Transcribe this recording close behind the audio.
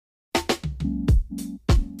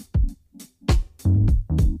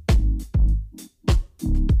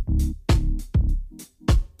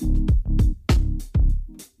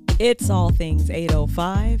It's All Things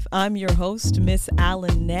 805. I'm your host, Miss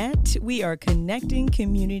Allenette. We are connecting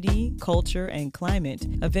community, culture, and climate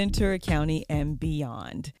of Ventura County and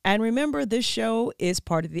beyond. And remember, this show is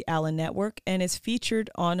part of the Allen Network and is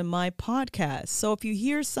featured on my podcast. So if you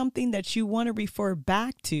hear something that you want to refer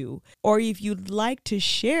back to, or if you'd like to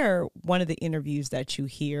share one of the interviews that you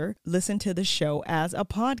hear, listen to the show as a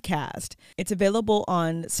podcast. It's available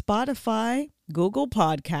on Spotify, Google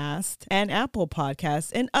Podcasts, and Apple Podcasts,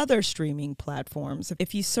 and other streaming platforms.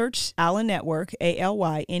 If you search Allen Network,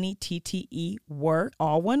 ALYNETTE work,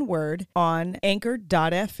 all one word, on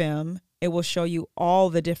anchor.fm, it will show you all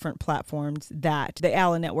the different platforms that the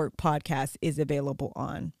Allen Network podcast is available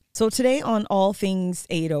on. So today on All Things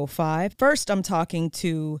 805, first I'm talking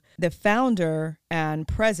to the founder and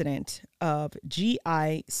president of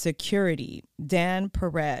GI Security, Dan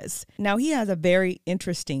Perez. Now, he has a very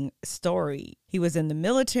interesting story. He was in the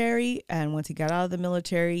military, and once he got out of the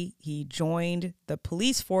military, he joined the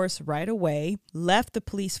police force right away, left the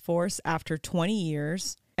police force after 20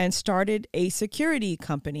 years, and started a security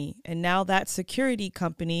company. And now that security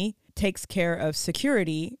company takes care of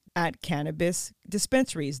security at cannabis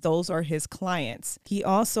dispensaries. Those are his clients. He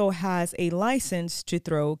also has a license to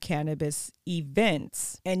throw cannabis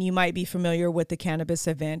events. And you might be familiar with the cannabis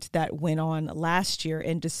event that went on last year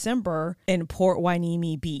in December in Port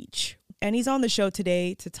Hueneme Beach. And he's on the show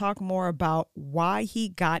today to talk more about why he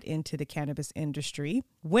got into the cannabis industry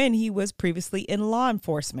when he was previously in law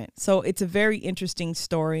enforcement. So it's a very interesting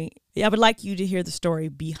story. I would like you to hear the story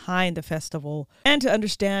behind the festival and to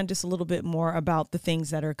understand just a little bit more about the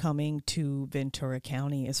things that are coming to Ventura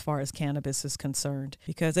County as far as cannabis is concerned,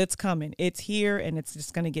 because it's coming. It's here, and it's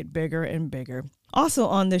just going to get bigger and bigger. Also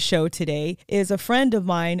on the show today is a friend of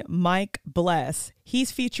mine, Mike Bless.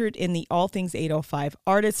 He's featured in the All Things 805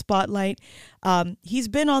 Artist Spotlight. He's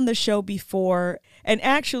been on the show before, and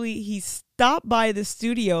actually he stopped by the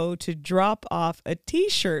studio to drop off a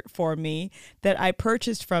t-shirt for me that I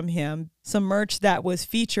purchased from him, some merch that was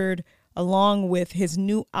featured along with his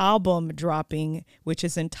new album dropping, which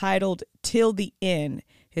is entitled Till the End.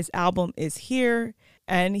 His album is here,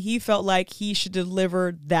 and he felt like he should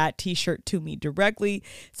deliver that t-shirt to me directly.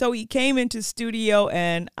 So he came into studio,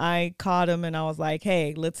 and I caught him, and I was like,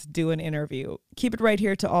 hey, let's do an interview. Keep it right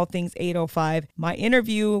here to All Things 805. My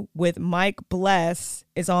interview with Mike Bless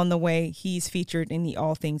is on the way. He's featured in the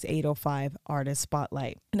All Things 805 Artist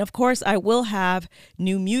Spotlight. And of course, I will have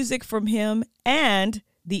new music from him and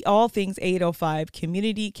the All Things 805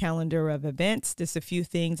 community calendar of events. Just a few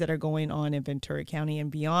things that are going on in Ventura County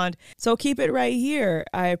and beyond. So keep it right here.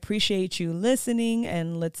 I appreciate you listening,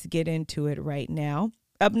 and let's get into it right now.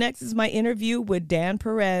 Up next is my interview with Dan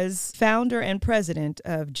Perez, founder and president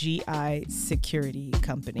of GI Security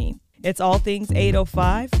Company. It's All Things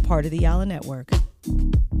 805, part of the Allen Network.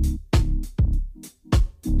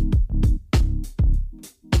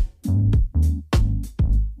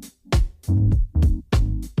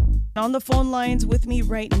 On the phone lines with me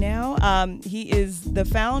right now, he is the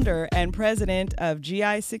founder and president of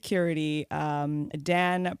GI Security,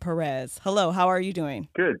 Dan Perez. Hello, how are you doing?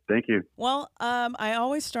 Good, thank you. Well, I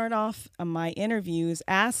always start off my interviews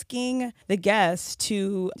asking the guests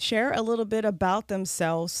to share a little bit about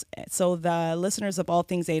themselves so the listeners of All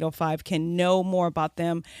Things 805 can know more about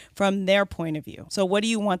them from their point of view. So what do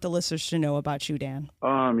you want the listeners to know about you, Dan?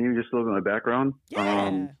 You just a little bit of my background.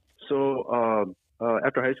 Yeah.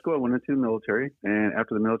 After high school, I went into the military, and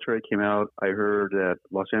after the military came out, I heard that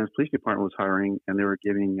Los Angeles Police Department was hiring, and they were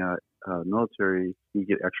giving military, you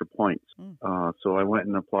get extra points. So I went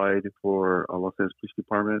and applied for Los Angeles Police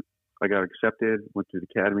Department. I got accepted, went to the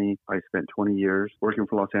academy. I spent 20 years working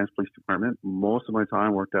for Los Angeles Police Department. Most of my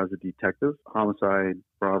time worked as a detective, homicide,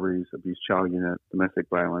 robberies, abuse child unit, domestic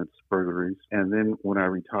violence, burglaries. And then when I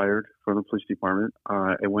retired from the police department,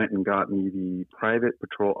 I went and got me the private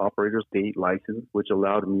patrol operator state license, which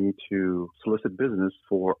allowed me to solicit business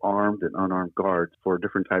for armed and unarmed guards for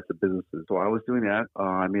different types of businesses. So I was doing that.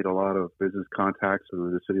 I made a lot of business contacts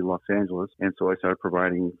through the city of Los Angeles. And so I started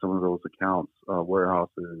providing some of those accounts,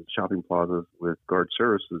 warehouses, shopping plazas with guard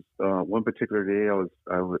services. One particular day,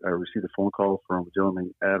 I received a phone call from a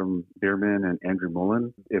gentleman, Adam Bierman and Andrew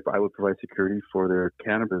Mullen, if I would provide security for their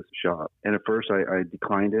cannabis shop. And at first I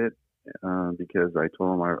declined it because I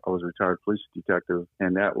told them I was a retired police detective,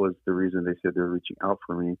 and that was the reason they said they were reaching out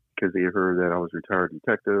for me, because they heard that I was a retired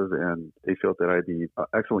detective and they felt that I'd be an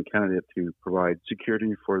excellent candidate to provide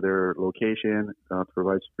security for their location, to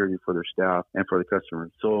provide security for their staff and for the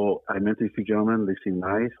customers. So I met these two gentlemen. They seemed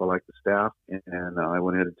nice. I liked the staff, and I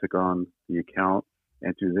went ahead and took on the account.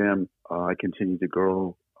 And through them, I continued to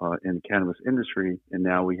grow in the cannabis industry, and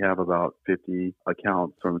now we have about 50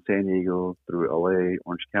 accounts from San Diego through LA,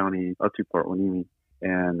 Orange County, up to Port Hueneme.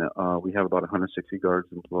 And we have about 160 guards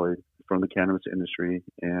employed from the cannabis industry.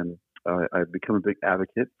 And I've become a big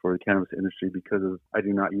advocate for the cannabis industry because I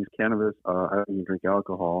do not use cannabis. I don't even drink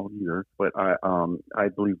alcohol either. But I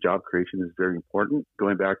believe job creation is very important.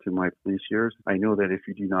 Going back to my police years, I know that if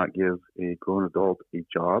you do not give a grown adult a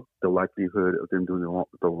job, the likelihood of them doing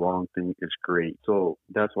the wrong thing is great. So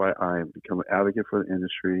that's why I've become an advocate for the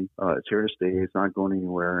industry. It's here to stay. It's not going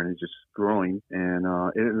anywhere, and it's just growing. And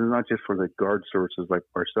it's not just for the guard services like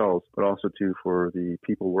ourselves, but also too for the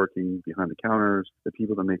people working behind the counters, the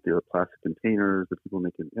people that make the plastic containers, the people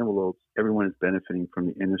making envelopes. Everyone is benefiting from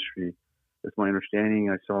the industry. It's my understanding.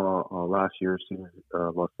 I saw last year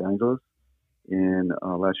Los Angeles. And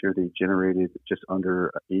last year they generated just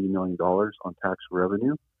under $80 million on tax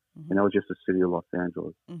revenue. And that was just the city of Los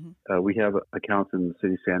Angeles. We have accounts in the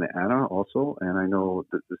city of Santa Ana also, and I know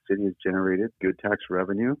that the city has generated good tax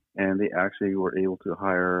revenue, and they actually were able to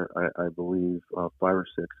hire, I believe, 5 or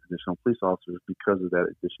 6 additional police officers because of that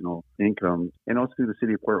additional income. And also through the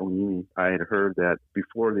city of Port Hueneme, I had heard that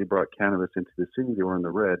before they brought cannabis into the city, they were in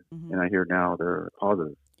the red, and I hear now they're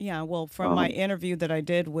positive. Yeah, well, from my interview that I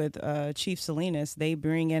did with Chief Salinas, they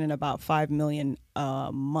bring in about $5 million a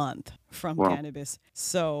month from cannabis.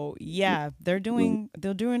 So yeah, they're doing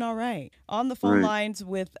all right. On the phone lines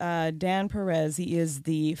with Dan Perez, he is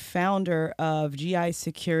the founder of GI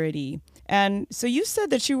Security. And so you said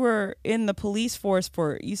that you were in the police force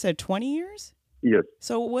for, you said 20 years? Yes.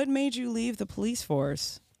 So what made you leave the police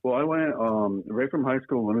force? Well, I went right from high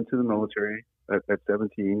school, went into the military. At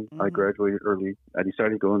 17, I graduated early. I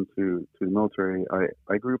decided to go into the military.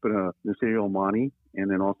 I grew up in the city of El Monte and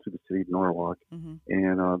then also the city of Norwalk.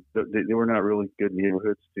 And they were not really good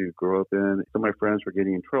neighborhoods to grow up in. Some of my friends were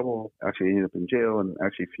getting in trouble, actually ended up in jail, and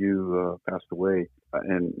actually a few passed away.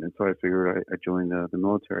 And so I figured I joined the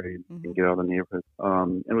military and get out of the neighborhood.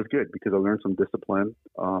 And it was good because I learned some discipline,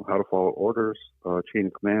 how to follow orders, chain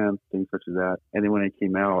of command, things such as that. And then when I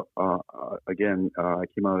came out, I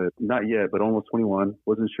came out at, not yet, but almost 21,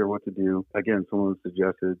 wasn't sure what to do. Again, someone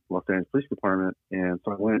suggested Los Angeles Police Department. And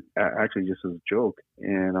so I went actually just as a joke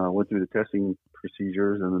and went through the testing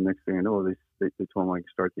procedures. And the next thing I know, they told me I could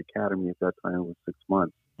start the academy. At that time, it was 6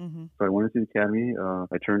 months. So I went into the academy.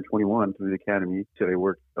 I turned 21 through the academy. So I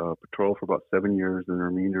worked patrol for about 7 years, and the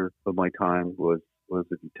remainder of my time was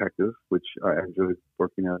a detective, which I enjoyed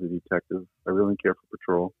working as a detective. I really didn't care for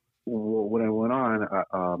patrol. Well, when I went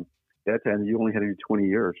on, that time you only had to do 20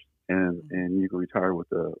 years, and you could retire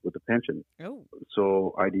with a pension. Oh.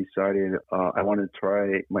 So I decided I wanted to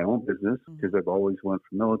try my own business because I've always went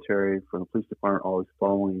from military, from the police department, always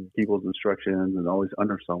following people's instructions and always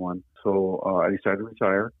under someone. So I decided to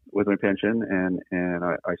retire with my pension, and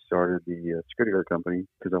I started the security guard company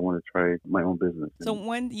because I wanted to try my own business. So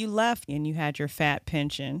when you left and you had your fat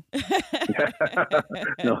pension,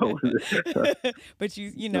 no, but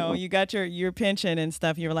you got your pension and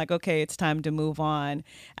stuff. You were like, okay, it's time to move on.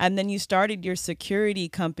 And then you started your security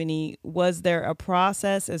company. Was there a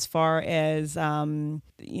process as far as,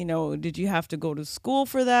 did you have to go to school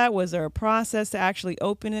for that? Was there a process to actually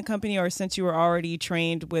open a company, or since you were already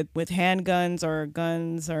trained with handguns or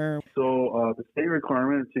guns or? So the state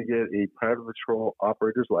requirement to get a private patrol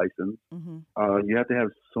operator's license, you have to have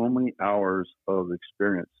so many hours of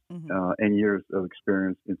experience and years of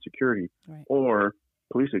experience in security or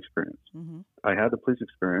police experience. I had the police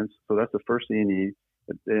experience, so that's the first thing you need.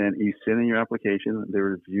 Then you send in your application. They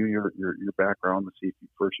review your background to see if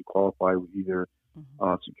you qualify with either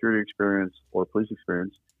security experience or police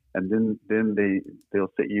experience, and then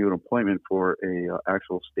they'll set you an appointment for a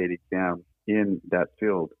actual state exam in that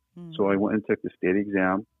field. So I went and took the state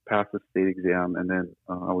exam, passed the state exam, and then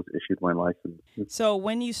I was issued my license. So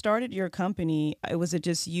when you started your company, was it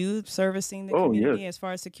just you servicing the community as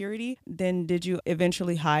far as security? Then did you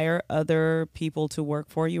eventually hire other people to work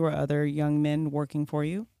for you or other young men working for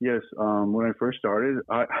you? Yes. When I first started,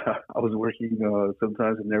 I was working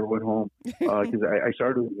sometimes and never went home because I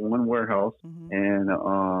started with one warehouse, and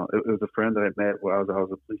it was a friend that I met while I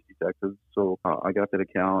was a police detective. So I got that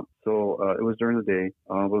account. So it was during the day.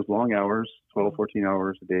 It was long hours, 12, 14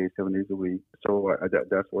 hours a day, 7 days a week. So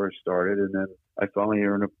that's where I started. And then I finally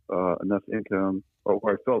earned enough income, or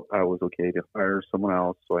I felt I was okay to hire someone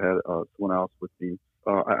else. So I had someone else with me.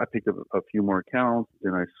 I picked up a few more accounts.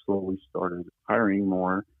 Then I slowly started hiring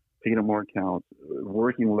more, picking up more accounts,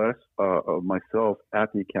 working less of myself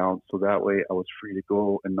at the account. So that way I was free to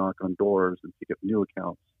go and knock on doors and pick up new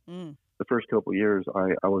accounts. the first couple of years,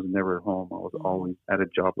 I was never at home. I was always at a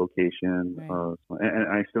job location, Right. and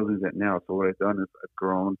I still do that now. So what I've done is I've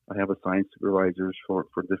grown. I have assigned supervisors for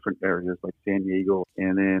different areas like San Diego,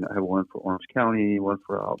 and then I have one for Orange County, one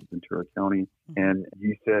for Ventura County. And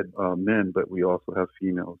you said men, but we also have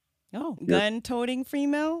females. Oh, Yes. gun-toting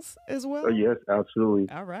females as well? Yes, absolutely.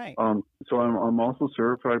 All right. So I'm also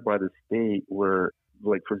certified by the state where,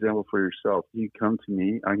 like, for example, for yourself, you come to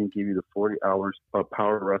me, I can give you the 40 hours of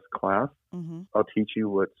power arrest class. Mm-hmm. I'll teach you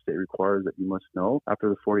what state requires that you must know. After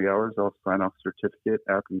the 40 hours, I'll sign off a certificate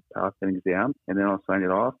after you pass an exam, and then I'll sign it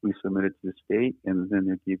off. We submit it to the state, and then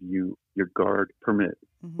they give you your guard permit,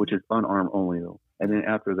 which is unarmed only, though. And then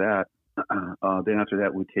after that,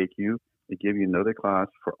 we take you. They give you another class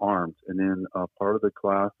for arms, and then part of the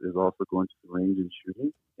class is also going to the range and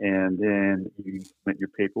shooting. And then you submit your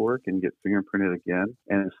paperwork and get fingerprinted again,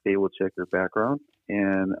 and the state will check your background.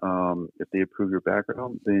 And if they approve your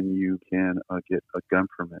background, then you can get a gun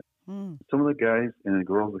permit. Some of the guys and the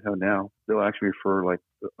girls we have now, they'll actually refer like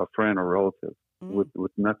a friend or relative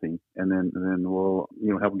with nothing, and then we'll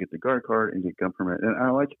help them get the guard card and get gun permit. And I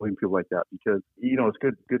like helping people like that because it's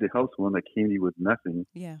good to help someone that came to you with nothing.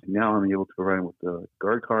 Yeah. And now I'm able to provide them with the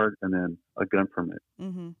guard card and then a gun permit.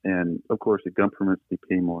 And of course, the gun permits they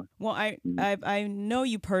pay more. Well, I know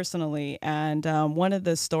you personally, and one of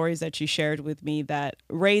the stories that you shared with me that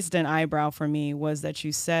raised an eyebrow for me was that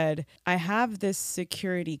you said, I have this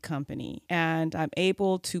security company and I'm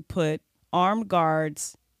able to put armed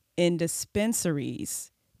guards in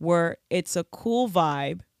dispensaries where it's a cool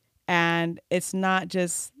vibe and it's not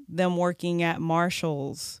just them working at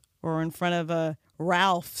Marshall's or in front of a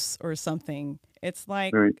Ralph's or something. It's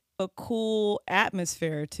like a cool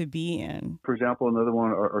atmosphere to be in. For example, another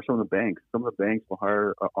one are some of the banks. Some of the banks will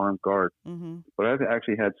hire an armed guard. But I've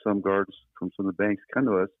actually had some guards from some of the banks come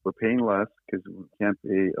to us. We're paying less because we can't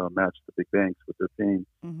pay match the big banks what they're paying.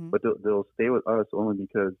 But they'll stay with us only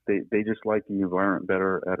because they just like the environment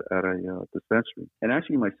better at a dispensary. And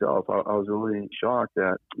actually myself, I was really shocked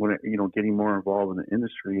that when getting more involved in the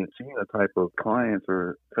industry and seeing the type of clients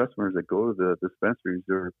or customers that go to the dispensaries,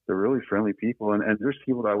 they're really friendly people. And there's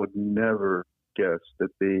people that I would never guess that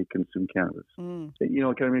they consume cannabis.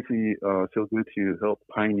 It kind of makes me feel good to help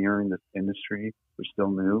pioneering this industry, which is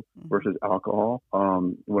still new, versus alcohol.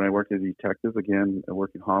 When I worked as a detective, again, I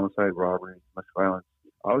worked in homicide, robbery, domestic violence.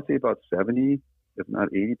 I would say about 70, if not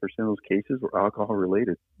 80% of those cases were alcohol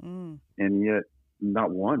related. And yet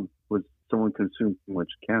not one was someone consumed too much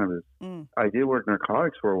cannabis. I did work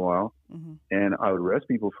narcotics for a while, and I would arrest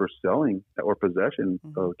people for selling or possession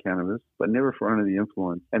of cannabis, but never for under the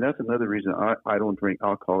influence. And that's another reason I don't drink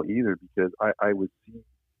alcohol either, because I would see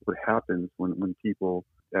what happens when people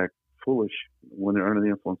act foolish when they're under the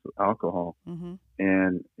influence of alcohol.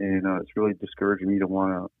 And it's really discouraging me to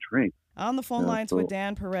want to drink. On the phone lines with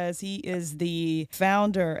Dan Perez. He is the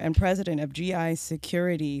founder and president of GI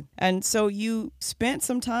Security. And so you spent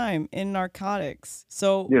some time in narcotics.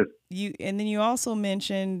 So yes. And then you also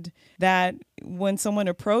mentioned that when someone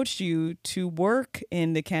approached you to work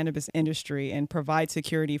in the cannabis industry and provide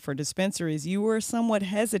security for dispensaries, you were somewhat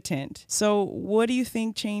hesitant. So what do you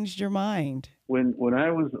think changed your mind? When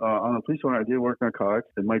I was on the police department, I did work narcotics.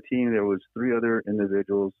 In my team, there was 3 other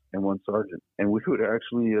individuals and 1 sergeant. And we would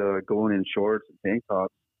actually go in shorts and tank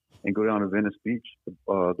tops and go down to Venice Beach,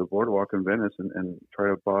 the boardwalk in Venice, and try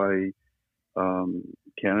to buy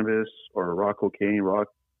cannabis or raw cocaine.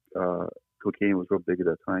 Cocaine was real big at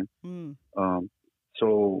that time.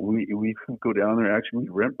 So we would go down there. Actually,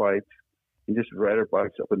 we'd rent bikes and just ride our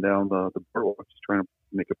bikes up and down the boardwalk, just trying to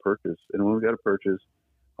make a purchase. And when we got a purchase,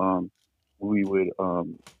 we would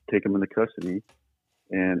take them into custody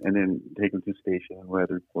and then take them to the station and we had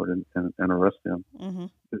to report and arrest them.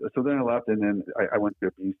 So then I left, and then I went to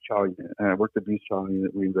abuse child unit. And I worked at abuse child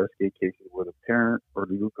unit. We investigate cases where the parent or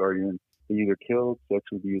legal guardian either killed,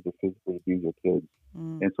 sexually abused, or physically abused their kids.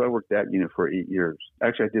 And so I worked that unit for 8 years.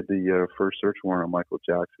 Actually, I did the first search warrant on Michael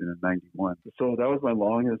Jackson in '91. So that was my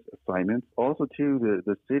longest assignment. Also, too,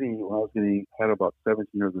 the city, when I was had about 17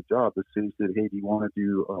 years of job, the city said, hey, do you want to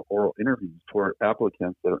do oral interviews for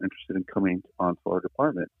applicants that are interested in coming onto our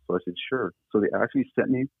department? So I said, sure. So they actually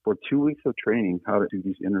sent me for 2 weeks of training how to do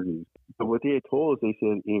these interviews. But what they had told us, they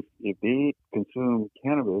said, if they consume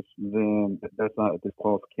cannabis, then that's not a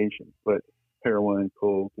disqualification. But heroin,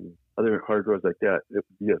 coke, and other hard drugs like that,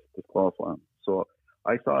 yes, disqualify them. So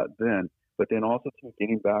I saw it then. But then also, too,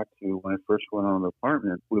 getting back to when I first went on the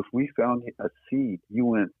apartment, if we found a seed,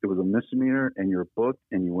 it was a misdemeanor and you're booked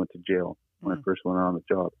and you went to jail. when I first went on the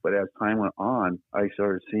job. But as time went on, I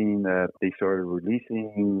started seeing that they started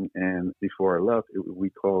releasing, and before I left, we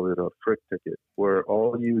called it a frick ticket, where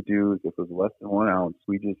all you do is if it was less than 1 ounce,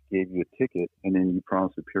 we just gave you a ticket, and then you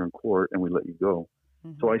promised to appear in court, and we let you go.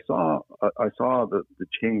 So I saw the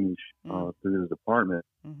change through the department,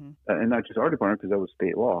 and not just our department, because that was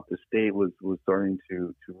state law. The state was starting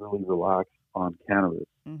to really relax on cannabis.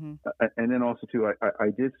 And then also too, I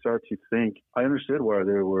did start to think, I understood why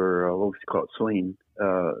there were what we call it swing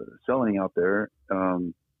selling out there,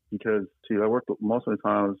 because I worked most of the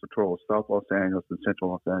time. I was patrol South Los Angeles and Central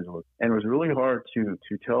Los Angeles, and it was really hard to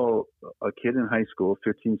tell a kid in high school,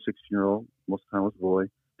 15, 16-year-old, most of the time was a boy,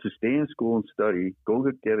 to stay in school and study, go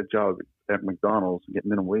get a job at McDonald's and get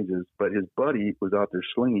minimum wages. But his buddy was out there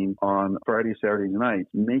slinging on Friday, Saturday nights,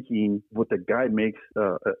 making what the guy makes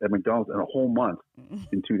at McDonald's in a whole month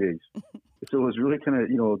in 2 days. So it was really kind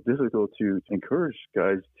of, difficult to encourage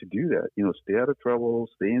guys to do that. Stay out of trouble,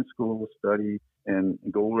 stay in school, study, and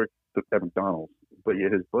go work at McDonald's. But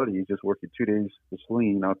yet his buddy is just working 2 days of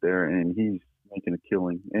slinging out there, and he's making a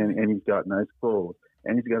killing, and he's got nice clothes.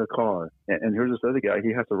 And he's got a car. And here's this other guy,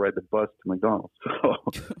 he has to ride the bus to McDonald's.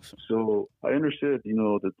 So I understood,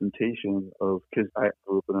 the temptation of, because I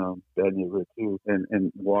grew up in a bad neighborhood too,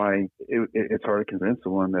 and why it's hard to convince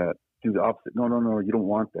someone that do the opposite. No, you don't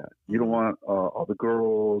want that. You don't want all the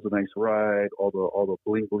girls, a nice ride, all the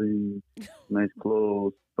bling bling, nice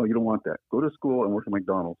clothes. No, you don't want that. Go to school and work at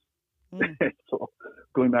McDonald's. So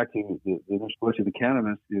going back to the initial question of the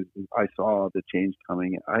cannabis, is I saw the change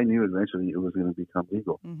coming. I knew eventually it was going to become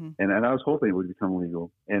legal. And I was hoping it would become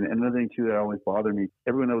legal. And another thing, too, that always bothered me,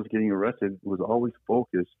 everyone that was getting arrested was always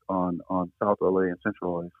focused on South LA and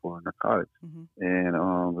Central LA for narcotics. And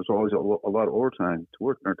there's always a lot of overtime to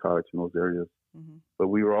work narcotics in those areas. But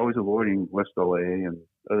we were always avoiding West LA and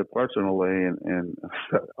other parts of LA. And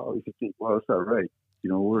I always think, well, that's not right.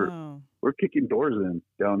 We're kicking doors in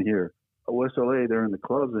down here. West LA, they're in the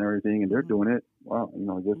clubs and everything, and they're doing it. Wow,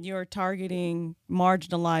 You're targeting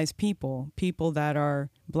marginalized people that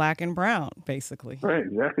are black and brown, basically. Right,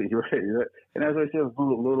 exactly. You're right. And as I said, it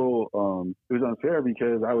was it was unfair,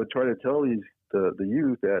 because I would try to tell the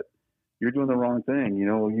youth that you're doing the wrong thing.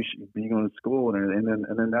 You should be going to school, and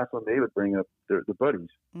then that's when they would bring up their buddies.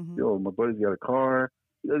 My buddy's got a car.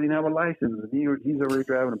 He doesn't even have a license. He's already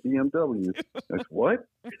driving a BMW. Like, what?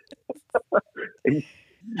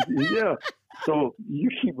 Yeah. So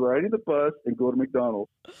you keep riding the bus and go to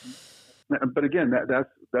McDonald's. But again,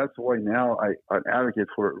 that's why now I'm advocate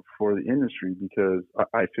for the industry, because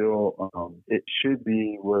I feel it should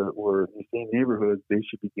be where these same neighborhoods, they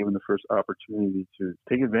should be given the first opportunity to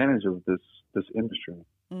take advantage of this industry.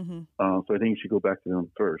 So I think you should go back to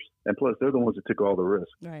them first. And plus, they're the ones that took all the risk.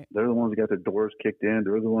 Right. They're the ones that got their doors kicked in.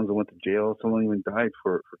 They're the ones that went to jail. Someone even died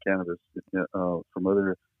for cannabis from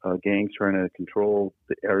other gangs trying to control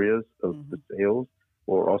the areas of the sales,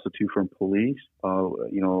 or also too from police,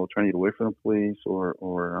 trying to get away from the police, or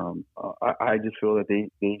I just feel that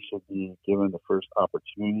they should be given the first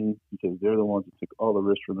opportunity, because they're the ones that took all the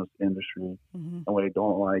risk from this industry. And what I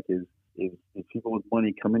don't like is people with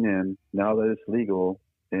money coming in now that it's legal,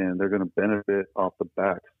 and they're going to benefit off the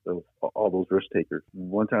backs of all those risk takers.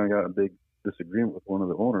 One time I got a big disagreement with one of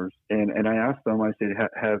the owners, and I asked them, I said,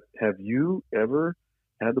 have you ever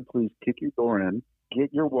had the police kick your door in,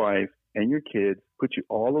 get your wife and your kids, put you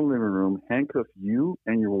all in the living room, handcuff you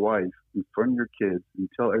and your wife in front of your kids, and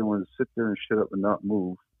tell everyone to sit there and shut up and not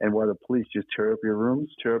move, and while the police just tear up your rooms,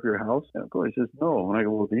 tear up your house? And of course, he says no. And I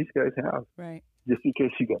go, well, these guys have. Right. Just in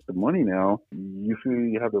case you got the money now, you feel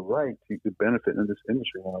you have the right to benefit in this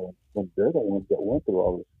industry when they're the ones that went through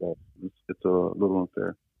all this stuff. It's a little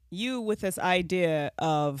unfair. You, with this idea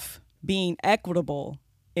of being equitable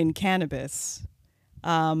in cannabis,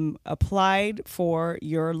 applied for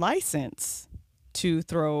your license to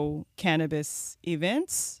throw cannabis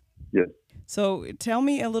events. Yes. So tell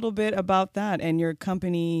me a little bit about that and your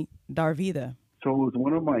company, Darvida. So it was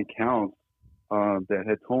one of my accounts that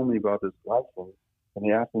had told me about this license, and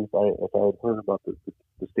they asked me if I had heard about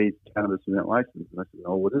the state's cannabis event license, and I said,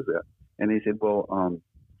 "Oh, what is that?" And they said, "Well,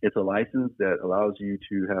 it's a license that allows you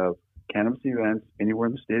to have cannabis events anywhere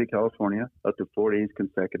in the state of California up to 4 days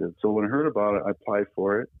consecutive." So when I heard about it, I applied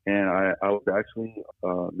for it, and I was actually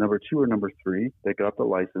number 2 or number 3 that got the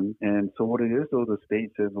license. And so what it is, though, the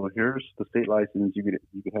state says, well, here's the state license. You could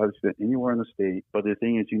have this event anywhere in the state, but the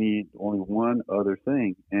thing is, you need only one other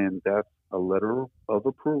thing, and that's a letter of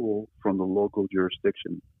approval from the local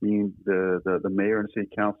jurisdiction, meaning the mayor and city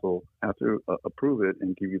council have to approve it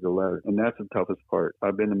and give you the letter. And that's the toughest part.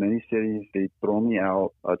 I've been to many cities. They throw me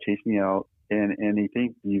out, chase me out, and they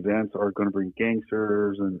think the events are going to bring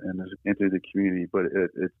gangsters and into the community, but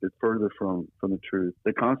it's further from the truth.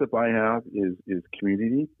 The concept I have is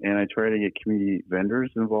community, and I try to get community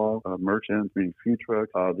vendors involved, merchants, community food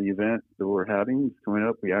trucks. The event that we're having is coming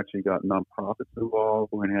up. We actually got nonprofits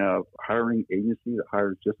involved. We're going to have hiring agency that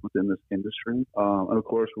hires just within this industry. And of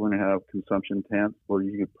course, we're going to have consumption tents where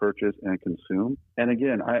you can purchase and consume. And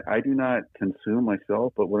again, I do not consume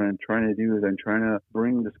myself, but what I'm trying to do is I'm trying to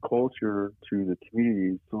bring this culture to the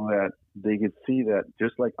community so that they could see that,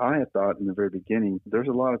 just like I had thought in the very beginning, there's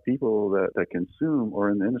a lot of people that consume or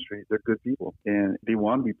in the industry, they're good people and they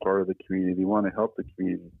want to be part of the community. They want to help the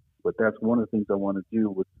community. But that's one of the things I want to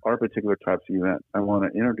do with our particular types of events. I want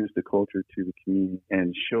to introduce the culture to the community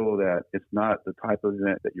and show that it's not the type of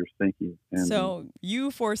event that you're thinking. And so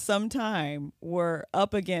you, for some time, were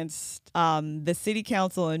up against the city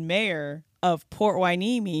council and mayor of Port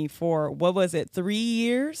Hueneme for, what was it, 3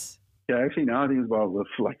 years? Yeah, actually now I think it's about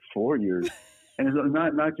like 4 years. And it's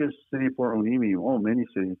not just City of Port Hueneme, many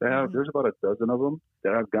cities. There's about a dozen of them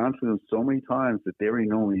that I've gone to them so many times that they already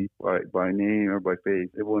know me by name or by face.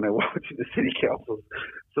 And when I walk to the city council,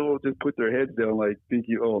 someone will just put their heads down like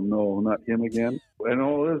thinking, oh no, not him again. And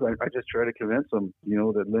all it is, I just try to convince them,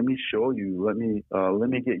 that let me show you, let me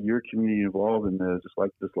get your community involved in this, just like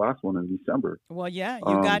this last one in December. Well, yeah,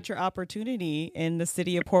 you got your opportunity in the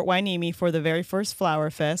city of Port Hueneme for the very first Flower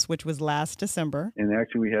Fest, which was last December. And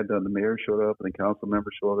actually, we had the mayor showed up and the council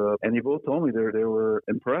members showed up, and they both told me they were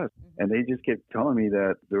impressed, and they just kept telling me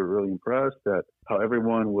that they were really impressed that how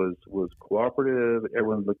everyone was cooperative,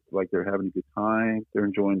 everyone looked like they're having a good time, they're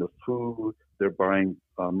enjoying the food, they're buying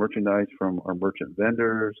merchandise from our merchant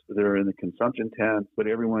vendors, they're in the consumption tents, but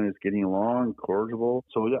everyone is getting along, cordial.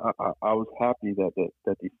 So yeah, I was happy that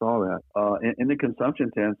they saw that. In the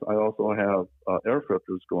consumption tents, I also have air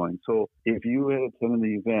filters going. So if you had attended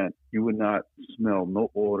the event, you would not smell no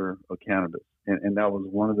odor of cannabis. And that was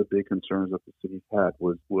one of the big concerns that the city had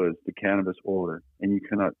was the cannabis odor, and you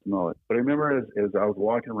cannot smell it. But I remember as I was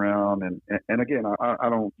walking around, and again, I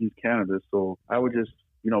don't use cannabis, so I would just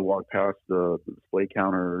walk past the display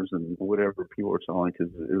counters and whatever people were selling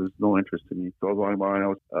because it was no interest to me. So I was walking by and I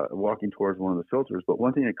was walking towards one of the filters. But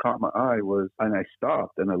one thing that caught my eye was, and I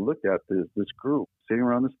stopped and I looked at this group sitting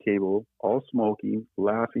around this table, all smoking,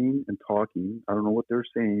 laughing and talking. I don't know what they're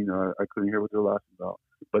saying. I couldn't hear what they're laughing about.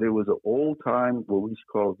 But it was an old-time, what we used to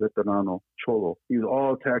call veterano cholo. He was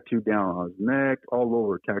all tattooed down on his neck, all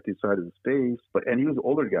over, tattooed side of his face. And he was an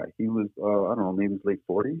older guy. He was, I don't know, maybe his late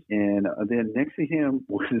 40s. And then next to him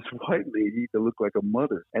was this white lady that looked like a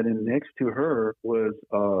mother. And then next to her was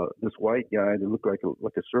this white guy that looked like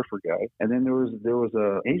a surfer guy. And then there was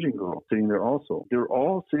a Asian girl sitting there also. They were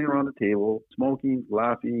all sitting around the table, smoking,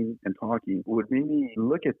 laughing, and talking. What made me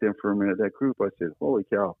look at them for a minute, that group, I said, holy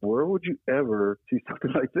cow, where would you ever see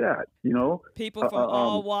something like that, People from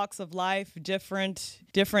all walks of life, different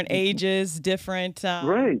ages, different,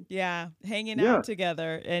 right? Yeah, hanging out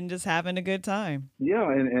together and just having a good time.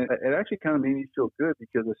 Yeah, and it actually kind of made me feel good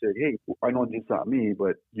because I said, hey, I know it's not me,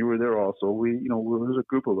 but you were there also. There's a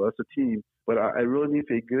group of us, a team. But I really need to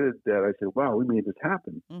feel good that I said, wow, we made this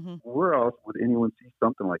happen. Mm-hmm. Where else would anyone see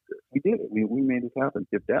something like this? We did it. We made this happen.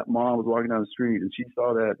 If that mom was walking down the street and she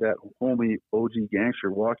saw that homie OG gangster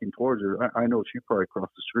walking towards her, I know she'd probably cross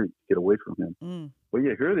the street to get away from him. Mm. But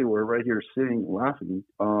yeah, here they were right here sitting, laughing.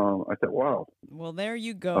 I thought, wow. Well, there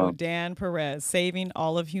you go, Dan Perez, saving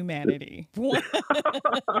all of humanity.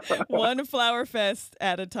 One Flower Fest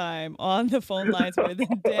at a time on the phone lines with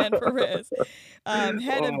Dan Perez,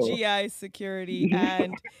 head of GI Security,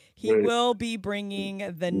 and he will be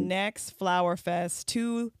bringing the next Flower Fest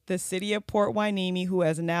to the city of Port Hueneme, who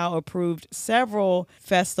has now approved several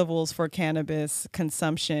festivals for cannabis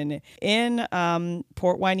consumption in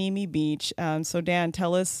Port Hueneme Beach. So, Dan,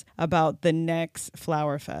 tell us about the next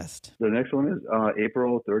Flower Fest. The next one is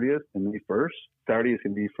April 30th and May 1st. Saturday is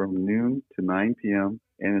going to be from noon to 9 p.m.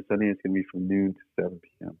 and Sunday it's going to be from noon to 7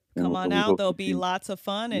 p.m. Come on out. There'll be lots of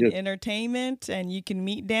fun and entertainment, and you can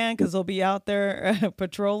meet Dan because he'll be out there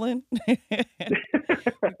patrolling. We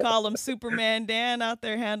call him Superman Dan, out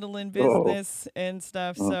there handling business and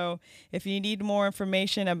stuff. So if you need more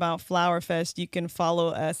information about Flower Fest, you can follow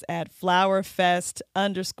us at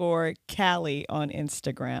flowerfest_Cali on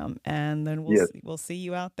Instagram. And then we'll see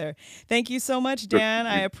you out there. Thank you so much, Dan.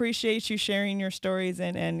 I appreciate you sharing your stories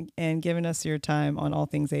and giving us your time on All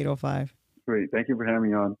Things 805. Great. Thank you for having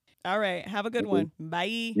me on. All right. Have a good one. Bye.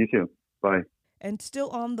 You too. Bye. And still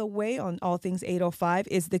on the way on All Things 805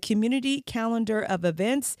 is the community calendar of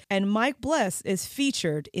events, and Mike Bless is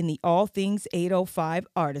featured in the All Things 805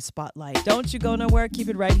 Artist Spotlight. Don't you go nowhere. Keep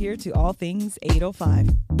it right here to All Things 805.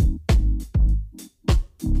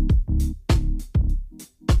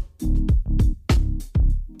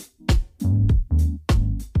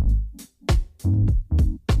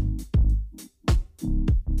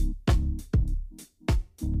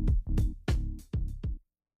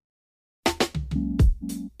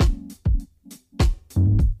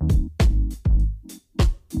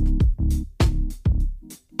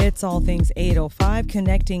 It's All Things 805,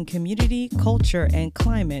 connecting community, culture, and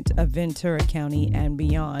climate of Ventura County and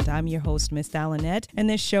beyond. I'm your host, Miss Allenette, and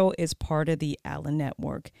this show is part of the Allen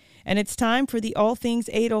Network. And it's time for the All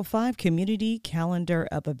Things 805 community calendar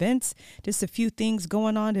of events. Just a few things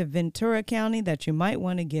going on in Ventura County that you might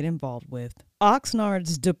want to get involved with.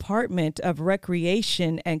 Oxnard's Department of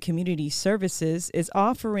Recreation and Community Services is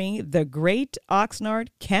offering the Great Oxnard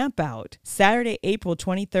Campout Saturday, April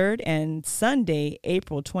 23rd and Sunday,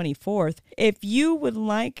 April 24th. If you would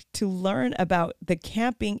like to learn about the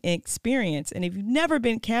camping experience, and if you've never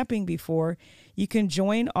been camping before, you can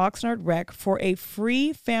join Oxnard Rec for a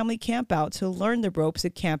free family campout to learn the ropes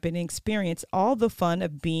of camping and experience all the fun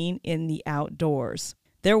of being in the outdoors.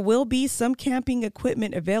 There will be some camping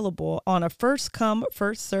equipment available on a first-come,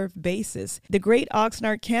 first-served basis. The Great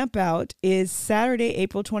Oxnard Campout is Saturday,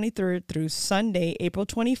 April 23rd through Sunday, April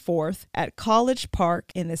 24th at College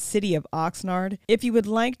Park in the city of Oxnard. If you would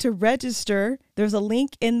like to register, there's a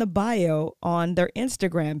link in the bio on their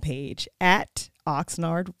Instagram page at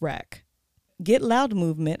Oxnard Rec. Get Loud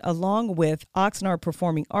Movement, along with Oxnard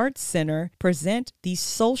Performing Arts Center, present the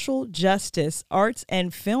Social Justice Arts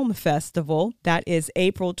and Film Festival. That is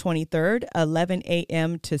April 23rd, 11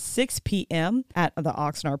 a.m. to 6 p.m. at the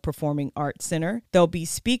Oxnard Performing Arts Center. There'll be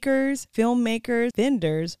speakers, filmmakers,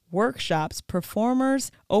 vendors, workshops,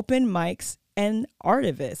 performers, open mics, and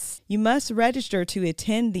artivists. You must register to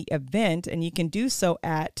attend the event, and you can do so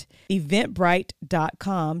at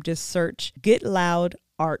eventbrite.com. Just search Get Loud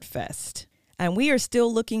Art Fest. And we are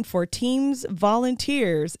still looking for teams,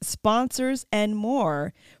 volunteers, sponsors, and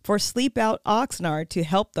more for Sleep Out Oxnard to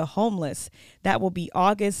help the homeless. That will be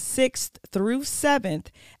August 6th through 7th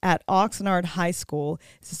at Oxnard High School.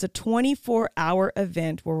 This is a 24-hour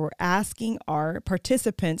event where we're asking our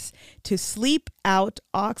participants to sleep out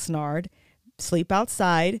Oxnard, sleep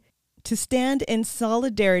outside, to stand in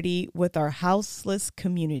solidarity with our houseless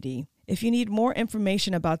community. If you need more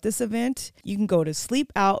information about this event, you can go to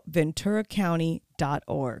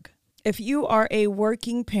sleepoutventuracounty.org. If you are a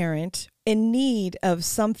working parent in need of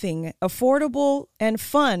something affordable and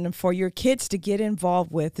fun for your kids to get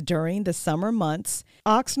involved with during the summer months,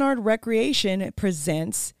 Oxnard Recreation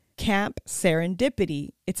presents Camp Serendipity.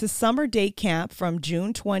 It's a summer day camp from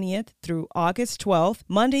June 20th through August 12th,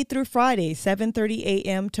 Monday through Friday, 7:30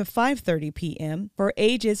 a.m. to 5:30 p.m. for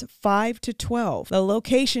ages 5 to 12. The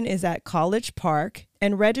location is at College Park,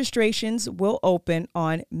 and registrations will open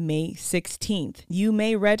on May 16th. You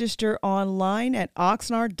may register online at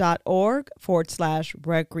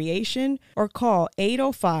oxnard.org/recreation or call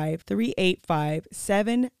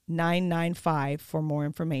 805-385-7995 for more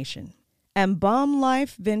information. And Bomb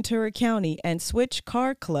Life Ventura County and Switch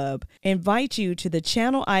Car Club invite you to the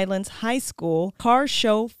Channel Islands High School Car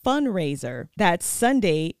Show fundraiser. That's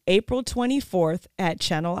Sunday, April 24th at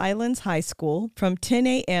Channel Islands High School from 10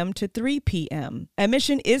 a.m. to 3 p.m.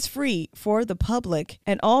 Admission is free for the public,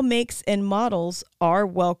 and all makes and models are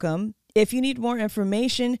welcome. If you need more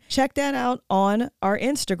information, check that out on our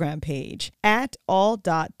Instagram page at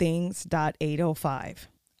all.things.805.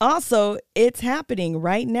 Also, it's happening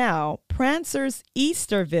right now. Prancer's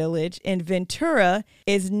Easter Village in Ventura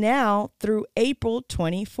is now through April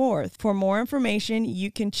 24th. For more information,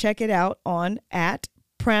 you can check it out on at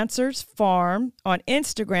Prancer's Farm on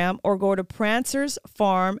Instagram or go to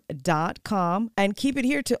prancersfarm.com and keep it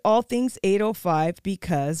here to All Things 805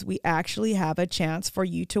 because we actually have a chance for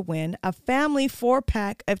you to win a family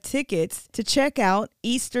 4-pack of tickets to check out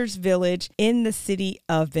Easter's Village in the city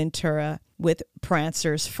of Ventura with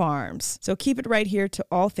Prancer's Farms. So keep it right here to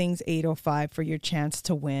All Things 805 for your chance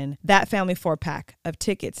to win that family 4-pack of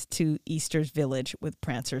tickets to Easter's Village with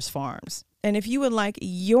Prancer's Farms. And if you would like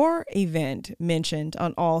your event mentioned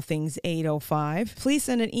on All Things 805, please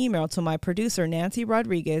send an email to my producer, Nancy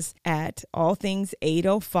Rodriguez, at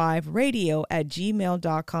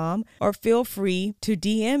allthings805radio@gmail.com, or feel free to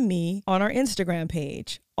DM me on our Instagram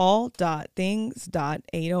page,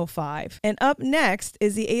 all.things.805. And up next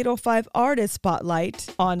is the 805 Artist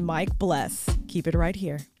Spotlight on Mike Bless. Keep it right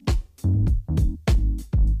here.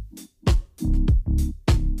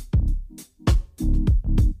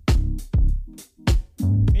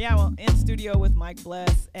 Yeah, well, in studio with Mike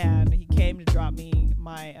Bless, and he came to drop me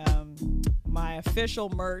my my official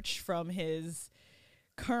merch from his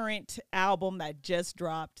current album that just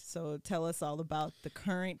dropped. So tell us all about the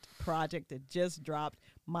current project that just dropped.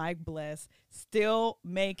 Mike Bless, still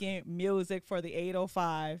making music for the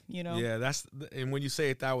 805, you know? Yeah, and when you say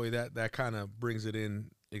it that way, that kind of brings it in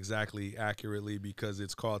exactly accurately because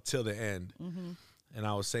it's called Till the End. Mm-hmm. And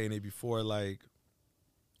I was saying it before, like,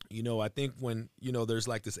 you know, I think when, you know, there's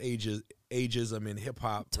like this ageism in hip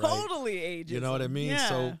hop. Totally ageism. You know what I mean? Yeah.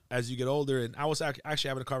 So as you get older, and I was actually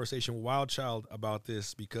having a conversation with Wild Child about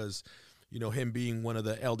this because, you know, him being one of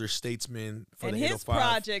the elder statesmen for and the his 805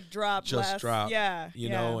 project dropped just dropped. Yeah. You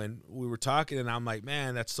know, and we were talking, and I'm like,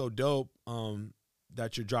 man, that's so dope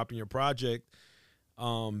that you're dropping your project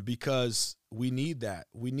because we need that.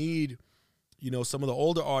 We need, you know, some of the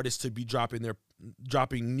older artists to be dropping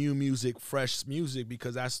new music, fresh music,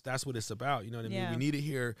 because that's what it's about. You know what I mean? We need to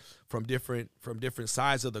hear from different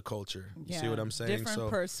sides of the culture. You see what I'm saying? Different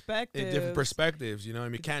perspectives. Different perspectives. You know what I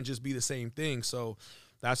mean? It can't just be the same thing. So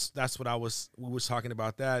that's what we was talking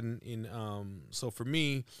about that. And so for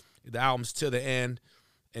me, the album's Till the End,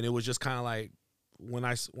 and it was just kind of like when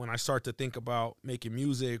I start to think about making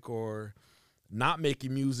music or not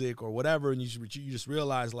making music or whatever, and you just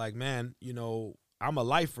realize, like, man, you know, I'm a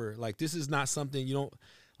lifer. Like, this is not something you don't,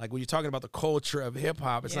 like, when you're talking about the culture of hip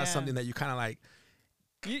hop, it's not something that you kind of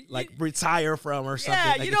like retire from or something.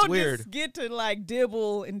 Yeah, like, you don't weird. just get to like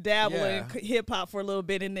dibble and dabble in hip hop for a little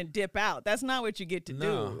bit and then dip out. That's not what you get to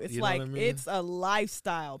do. It's like, it's a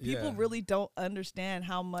lifestyle. People really don't understand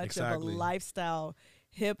how much of a lifestyle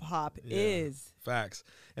hip hop is. Facts.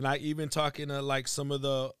 And I even talking to like some of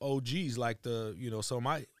the OGs, like the, you know, some of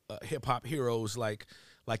my hip hop heroes, like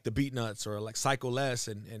the Beatnuts or like Psycho Les,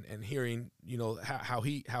 and hearing, you know, how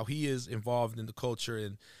he is involved in the culture,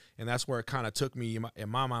 and that's where it kind of took me in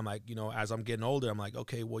my mind. Like, you know, as I'm getting older, I'm like,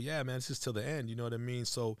 okay, well, yeah, man, this is till the end. You know what I mean?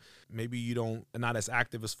 So maybe you not as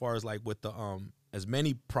active as far as like with the as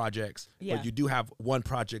many projects, but you do have one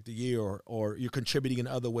project a year, or you're contributing in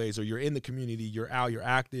other ways, or you're in the community, you're out, you're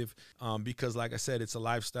active, because like I said, it's a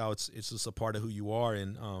lifestyle. It's just a part of who you are.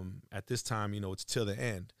 And at this time, you know, it's till the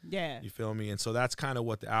end. Yeah. You feel me? And so that's kind of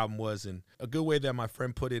what the album was. And a good way that my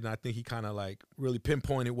friend put it, and I think he kind of like really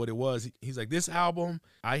pinpointed what it was. He's like, this album,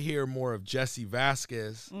 I hear more of Jesse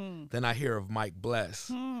Vasquez than I hear of Mike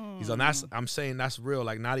Bless. He's like, I'm saying that's real.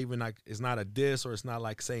 Like, not even like, it's not a diss, or it's not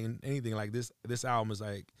like saying anything like this. This album is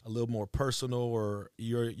like a little more personal, or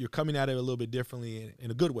you're coming at it a little bit differently in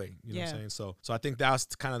a good way. You know what I'm saying? So I think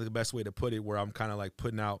that's kind of the best way to put it, where I'm kind of like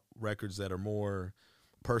putting out records that are more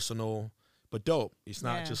personal but dope. It's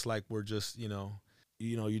not just like we're just, you know,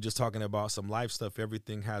 you're just talking about some life stuff.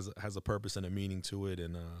 Everything has a purpose and a meaning to it.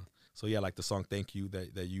 And so yeah, like the song Thank You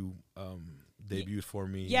that you debuted for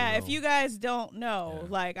me. Yeah, you know. if you guys don't know,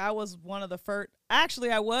 like, I was one of the first.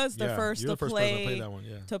 Actually, I was the first to play that one,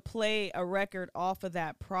 to play a record off of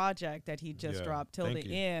that project that he just dropped, Till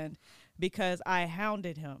the End, because I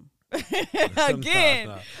hounded him. Again.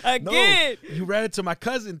 No, you ran into my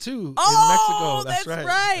cousin too in Mexico. That's right.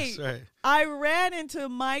 right. That's right. I ran into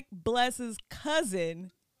Mike Bless's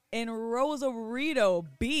cousin in Rosarito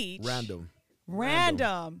Beach.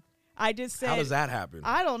 Random. I just said, how does that happen?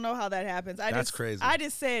 I don't know how that happens. That's crazy. I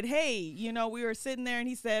just said, hey, you know, we were sitting there, and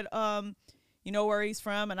he said, you know where he's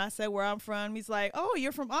from? And I said, where I'm from. He's like, oh,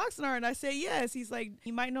 you're from Oxnard. And I said, yes. He's like,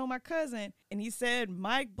 you might know my cousin. And he said,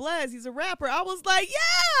 Mike Bless, he's a rapper. I was like,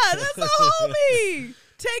 yeah, that's a homie.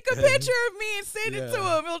 Take a picture of me and send it to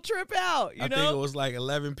him. He'll trip out, you know? I think it was like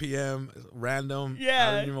 11 p.m. random. Yeah.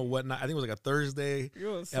 I don't even know what night. I think it was like a Thursday.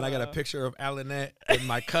 And I got a picture of Alanette and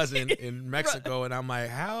my cousin in Mexico. And I'm like,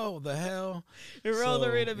 how the hell?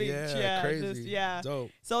 Rosarito Beach. Yeah, crazy.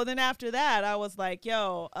 Dope. So then after that, I was like,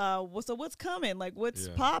 yo, so what's coming? Like, what's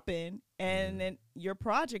popping? And then your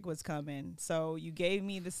project was coming. So you gave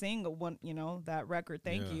me the single, one, you know, that record,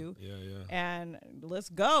 Thank You. Yeah. And let's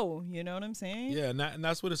go. You know what I'm saying? Yeah, and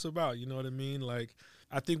that's what it's about. You know what I mean? Like,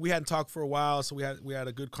 I think we hadn't talked for a while, so we had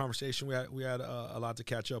a good conversation. We had a lot to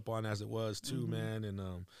catch up on as it was too, man. And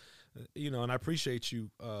you know, and I appreciate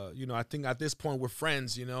you. You know, I think at this point we're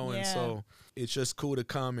friends. You know, and so it's just cool to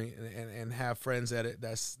come and have friends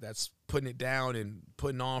that's putting it down and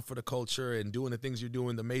putting on for the culture and doing the things you're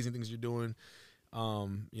doing, the amazing things you're doing.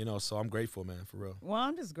 You know, so I'm grateful, man, for real. Well,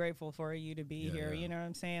 I'm just grateful for you to be here. You know what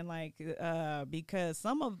I'm saying? Like, because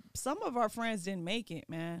some of our friends didn't make it,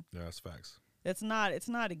 man. Yeah, that's facts. It's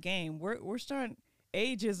not a game. We're starting.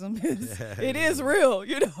 Ageism is real,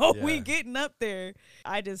 you know. We getting up there.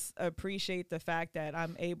 I just appreciate the fact that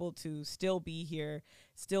I'm able to still be here,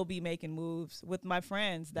 still be making moves with my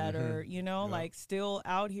friends that are, you know, like still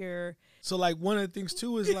out here. So like one of the things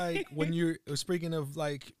too is like when you're speaking of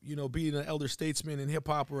like, you know, being an elder statesman in hip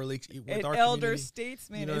hop, or like with an our elder community,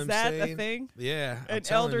 statesman, you know is that a thing? Yeah, an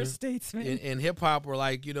elder statesman in hip hop, or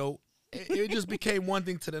like, you know, it just became one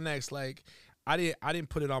thing to the next. Like, I didn't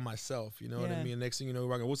put it on myself, you know what I mean? Next thing you know,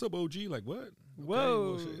 we're like, what's up, OG? Like, what?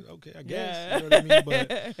 Whoa. Okay, I guess. You know what I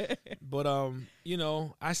mean? But you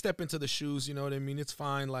know, I step into the shoes, you know what I mean? It's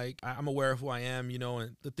fine. Like, I'm aware of who I am, you know,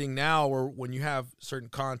 and the thing now, or when you have certain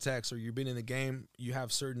context or you've been in the game, you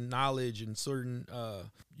have certain knowledge and certain,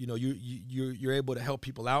 you know, you're able to help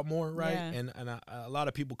people out more, right? Yeah. And a lot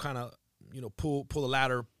of people kind of, you know, pull the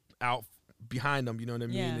ladder out behind them, you know what I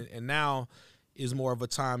mean? Yeah. And now is more of a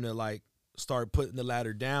time to, like, start putting the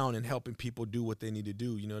ladder down and helping people do what they need to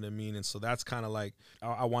do, you know what I mean? And so that's kind of like,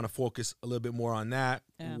 I want to focus a little bit more on that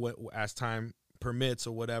as time permits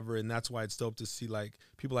or whatever. And that's why it's dope to see like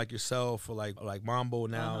people like yourself or like Mambo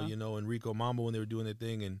now, you know, and Rico Mambo when they were doing their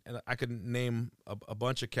thing. And I could name a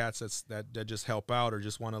bunch of cats that just help out or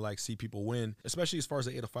just want to like see people win, especially as far as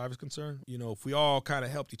the 805 is concerned. You know, if we all kind of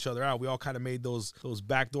helped each other out, we all kind of made those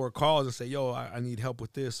backdoor calls and say, yo, I need help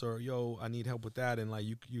with this, or yo, I need help with that. And like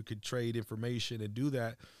you could trade information and do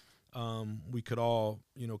that. We could all,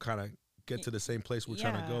 you know, kind of get to the same place we're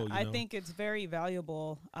trying to go. You know? I think it's very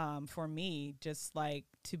valuable for me, just like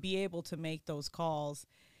to be able to make those calls,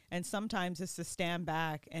 and sometimes it's to stand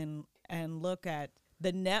back and look at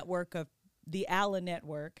the network of the Allen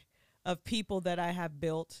network of people that I have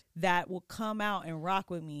built that will come out and rock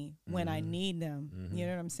with me when I need them. You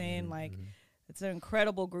know what I'm saying? Like, it's an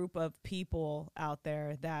incredible group of people out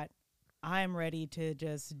there that I'm ready to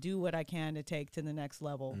just do what I can to take to the next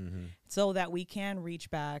level so that we can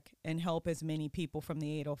reach back and help as many people from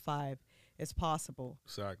the 805 as possible.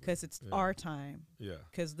 Exactly. Because it's our time. Yeah.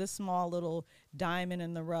 Because this small little diamond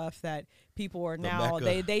in the rough that people are now,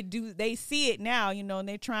 they see it now, you know, and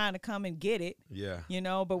they're trying to come and get it. Yeah. You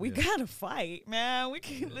know, but we got to fight, man. We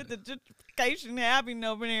can't let the gentrification happen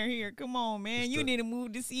over here. Come on, man. You need to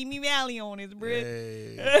move to Simi Valley on this, Brit.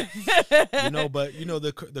 Hey. You know, but, you know,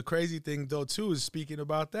 the crazy thing, though, too, is speaking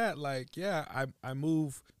about that, like, yeah, I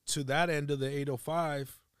moved to that end of the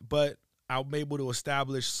 805, but I'm able to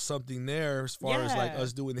establish something there as far as like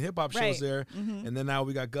us doing the hip hop shows there. And then now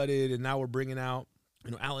we got Gutted, and now we're bringing out,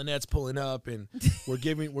 you know, Allen Net's pulling up, and we're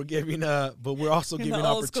giving but we're also giving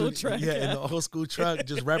opportunity. In the old school truck,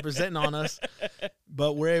 just representing on us.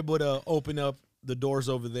 But we're able to open up the doors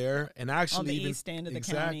over there, and actually on the east end of the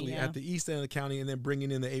county, at the east end of the county, and then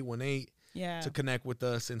bringing in the 818 to connect with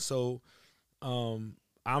us. And so,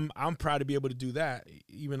 I'm proud to be able to do that.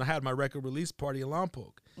 Even I had my record release party in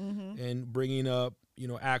Lompoc, and bringing up, you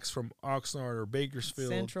know, acts from Oxnard or Bakersfield,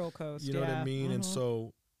 Central Coast. You know what I mean? And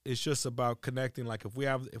so it's just about connecting. Like if we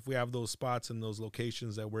have those spots and those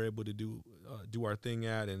locations that we're able to do our thing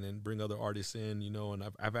at, and then bring other artists in, you know. And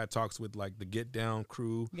I've had talks with like the Get Down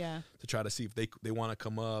crew, to try to see if they want to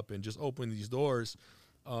come up and just open these doors.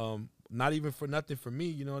 Not even for nothing for me,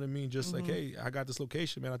 you know what I mean? Just like, hey, I got this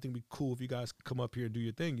location, man. I think it'd be cool if you guys could come up here and do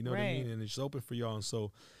your thing, you know what I mean? And it's just open for y'all. And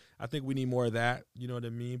so I think we need more of that, you know what I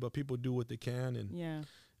mean? But people do what they can. And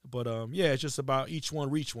but it's just about each one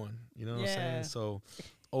reach one, you know what I'm saying? So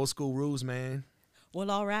old school rules, man.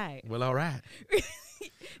 Well, all right.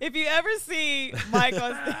 If you ever see Mike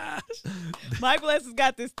on stage, Mike Bless has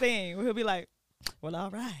got this thing where he'll be like, well,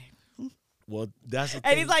 all right. Well, that's the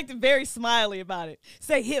thing. And he's like very smiley about it.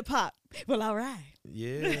 Say hip hop. Well, all right.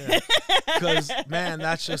 Yeah. Because, man,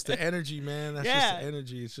 that's just the energy, man. That's just the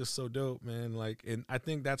energy. It's just so dope, man. Like, and I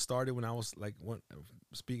think that started when I was like,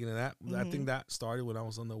 speaking of that, I think that started when I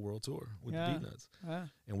was on the world tour with the Beatnuts.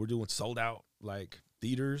 And we're doing sold out, like,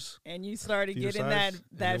 theaters. And you started getting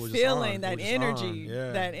that feeling, that energy,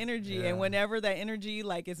 And whenever that energy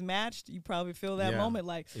like is matched, you probably feel that moment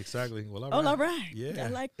like, exactly. Well, all right. Yeah. I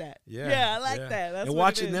like that. Yeah, I like that. That's and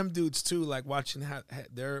watching them dudes too, like watching how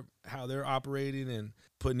they're operating and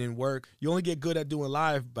putting in work. You only get good at doing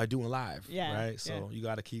live by doing live, right? So you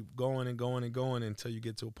got to keep going and going and going until you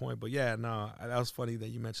get to a point. But that was funny that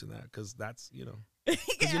you mentioned that, because that's, you know,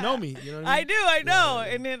 because you know me, you know what I mean? I know.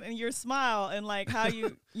 And then your smile and like how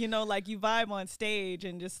you, you know, like you vibe on stage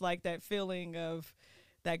and just like that feeling of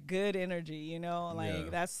that good energy, you know,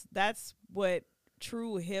 like that's what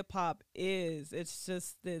true hip hop is. It's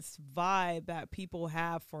just this vibe that people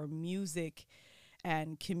have for music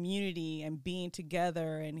and community and being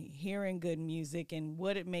together and hearing good music and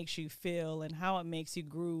what it makes you feel and how it makes you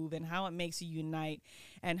groove and how it makes you unite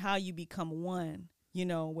and how you become one, you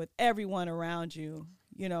know, with everyone around you,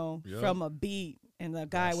 you know, from a beat and the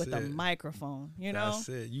guy with a microphone, you know. That's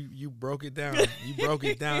it. You broke it down. You broke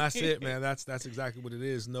it down. That's it, man. That's exactly what it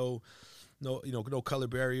is. No, you know, no color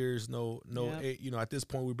barriers, no, you know, at this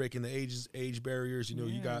point we're breaking the age barriers. You know,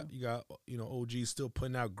 you got, you know, OGs still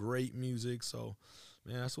putting out great music. So,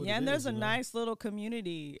 man, that's what. Yeah, it and there's is, a you know? nice little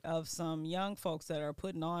community of some young folks that are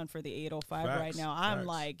putting on for the 805 right Facts, now. I'm facts.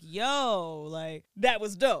 like, yo, like that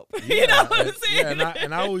was dope. Yeah, you know what I'm saying? Yeah,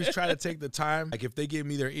 and I always try to take the time. Like if they give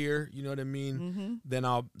me their ear, you know what I mean. Mm-hmm.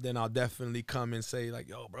 Then I'll definitely come and say like,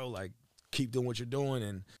 yo, bro, like keep doing what you're doing.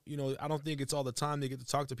 And you know, I don't think it's all the time they get to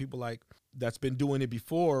talk to people like that's been doing it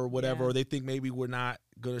before or whatever. Yeah. Or they think maybe we're not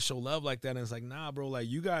gonna show love like that. And it's like, nah, bro, like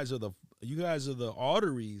you guys are the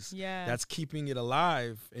arteries Yeah. that's keeping it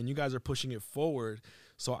alive, and you guys are pushing it forward.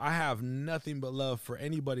 So I have nothing but love for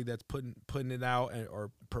anybody that's putting it out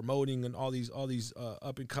or promoting and all these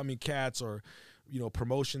up and coming cats or you know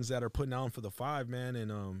promotions that are putting on for the 5, man,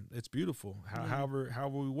 and it's beautiful. However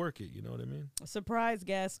we work it, you know what I mean. Surprise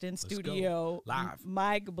guest in studio, Live.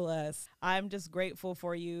 Mike Bless. I'm just grateful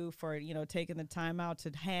for you for taking the time out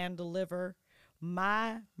to hand deliver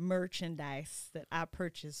my merchandise that I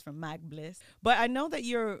purchased from Mike Bliss. But I know that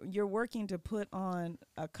you're working to put on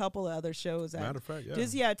a couple of other shows. Matter of fact, yeah.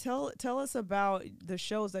 Just tell us about the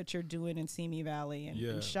shows that you're doing in Simi Valley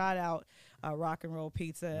and shout out Rock and Roll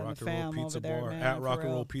Pizza and the fam over there, man. At Rock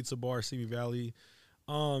and Roll Pizza Bar, Simi Valley.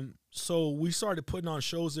 So we started putting on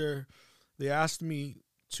shows there. They asked me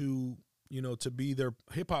to be their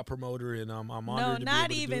hip hop promoter, and I'm honored. No, to not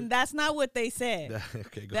be able to even. do it. That's not what they said.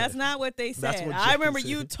 Okay, go That's ahead. not what they That's said. what I Jay remember said.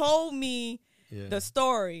 you told me Yeah. the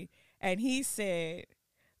story, and he said,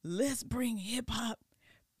 "Let's bring hip hop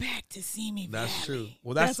back to Simi Valley." That's true.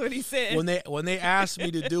 Well, that's what he said. When they asked me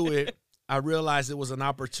to do it, I realized it was an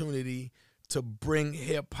opportunity to bring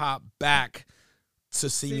hip hop back to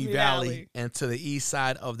Simi Valley and to the east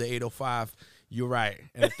side of the 805. You're right,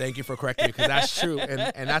 and thank you for correcting me because that's true,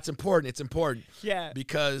 and that's important. It's important, Yeah.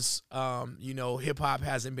 because hip hop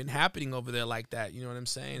hasn't been happening over there like that. You know what I'm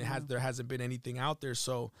saying? There hasn't been anything out there.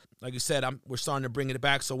 So, like you said, we're starting to bring it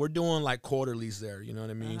back. So we're doing like quarterlies there. You know what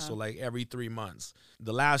I mean? So like every 3 months.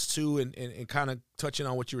 The last two, and kind of touching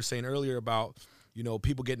on what you were saying earlier about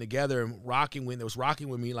people getting together and rocking with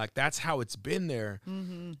me. Like that's how it's been there.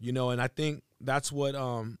 Mm-hmm. And I think that's what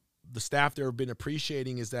the staff there have been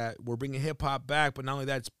appreciating is that we're bringing hip hop back, but not only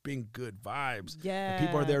that, it's being good vibes. Yeah. And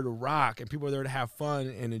people are there to rock, and people are there to have fun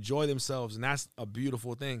and enjoy themselves, and that's a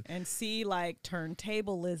beautiful thing. And see like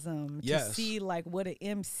turntablism. Yes. To see like what an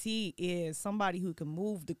MC is, somebody who can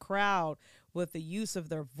move the crowd with the use of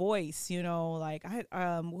their voice. Like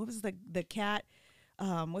what was the cat?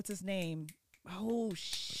 What's his name? Oh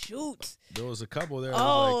shoot! There was a couple there.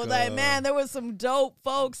 Oh, man, there was some dope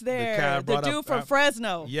folks there. The dude from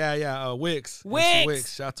Fresno. Yeah, Wicks.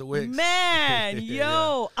 Wicks. Shout out to Wicks. Man, Yeah.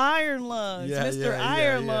 yo, Iron Lungs, Mr.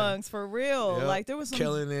 Iron Lungs, for real. Yep. Like there was some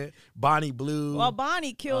killing it. Bonnie Blue. Well,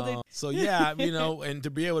 Bonnie killed it. So yeah, and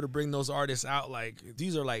to be able to bring those artists out, like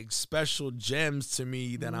these are like special gems to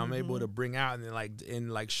me that I'm able to bring out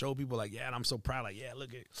and show people like, yeah, and I'm so proud. Like, yeah,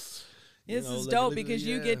 look at. This is dope because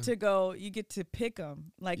you get to pick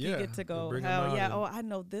them. Like you get to go, I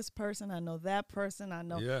know this person, I know that person, I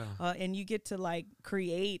know. Yeah. And you get to like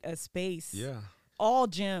create a space. Yeah. All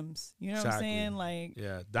gems. You know exactly. what I'm saying?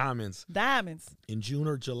 Like diamonds. In June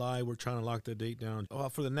or July, we're trying to lock the date down.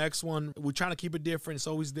 For the next one, we're trying to keep it different. It's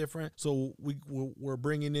always different. So we're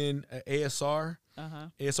bringing in ASR.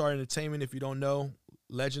 ASR Entertainment, if you don't know,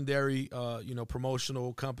 legendary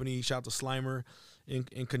promotional company. Shout out to Slimer.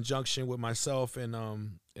 In conjunction with myself and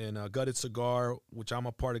Gutted Cigar, which I'm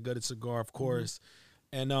a part of Gutted Cigar, of course,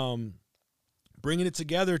 and bringing it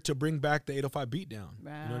together to bring back the 805 Beatdown. You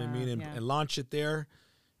know what I mean? And launch it there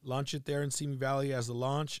in Simi Valley as the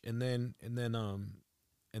launch, and then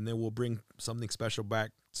we'll bring something special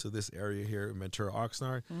back to this area here in Ventura,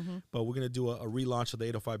 Oxnard. But we're gonna do a relaunch of the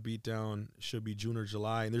 805 Beatdown. Should be June or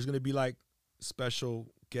July, and there's gonna be like special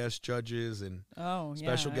guest judges and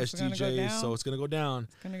special guest DJs, so it's gonna go down.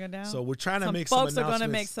 So we're trying to make some announcements. Folks are gonna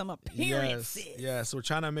make some appearances. Yes, we're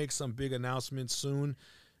trying to make some big announcements soon.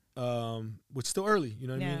 It's still early, you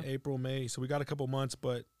know what I mean? April, May. So we got a couple months,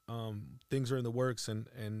 but things are in the works,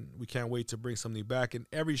 and we can't wait to bring something back. And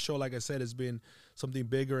every show, like I said, has been something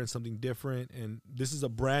bigger and something different. And this is a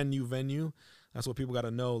brand new venue. That's what people got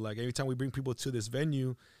to know. Like every time we bring people to this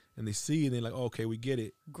venue, and they see and they're like, oh, okay, we get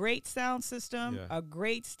it. Great sound system, a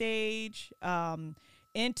great stage,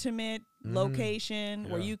 intimate location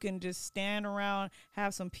where you can just stand around,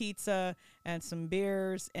 have some pizza and some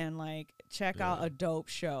beers, and like check out a dope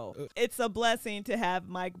show. It's a blessing to have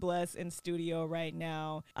Mike Bless in studio right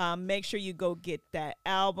now. Make sure you go get that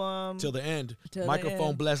album. Till the end.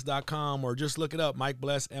 Microphonebless.com, or just look it up, Mike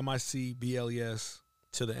Bless, MICBLES.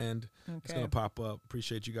 to the end. Okay. It's gonna pop up.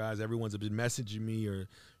 Appreciate you guys. Everyone's been messaging me or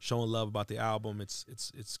showing love about the album.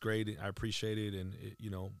 It's great. I appreciate it, and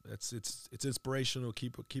it's inspirational.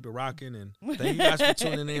 Keep it rocking, and thank you guys for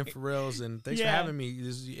tuning in for reals, and thanks for having me.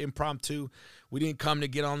 This is impromptu. We didn't come to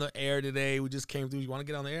get on the air today. We just came through. You want to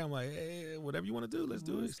get on the air? I'm like, hey, whatever you want to do, let's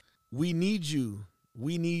do it. We need you.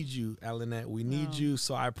 We need you, Alannette. We need you.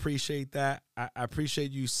 So I appreciate that. I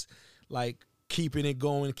appreciate you, like, keeping it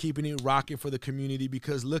going, keeping it rocking for the community,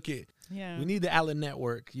 because we need the Allen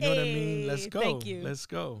Network. You know what I mean? Let's go. Thank you. Let's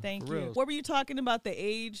go. Thank you. Real. What were you talking about? The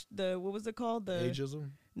age, what was it called? The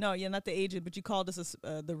ageism? No, not the age, but you called us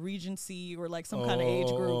the Regency or like some kind of age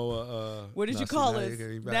group. What did you call us?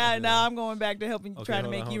 Now I'm going back to helping, trying to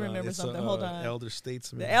make you remember something. Hold on. Elder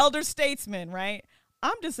statesman. The elder statesman, right?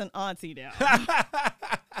 I'm just an auntie now.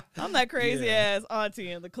 I'm that crazy ass auntie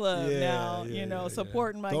in the club now,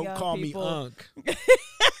 supporting my young people. Don't call me Unc.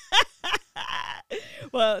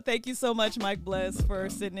 Well, thank you so much, Mike Bless, for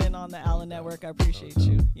sitting in on the Allen Network. I appreciate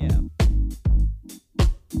you. Yeah.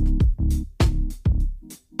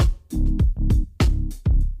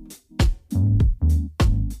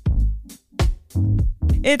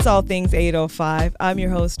 It's All Things 805. I'm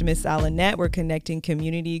your host, Miss Alannette. We're connecting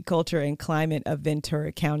community, culture, and climate of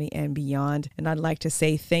Ventura County and beyond. And I'd like to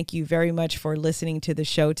say thank you very much for listening to the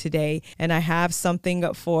show today. And I have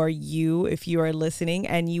something for you if you are listening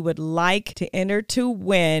and you would like to enter to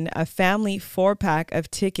win a family 4-pack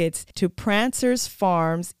of tickets to Prancers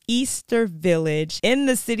Farms Easter Village in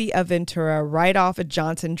the city of Ventura, right off of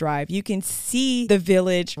Johnson Drive. You can see the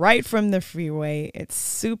village right from the freeway. It's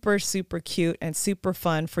super, super cute and super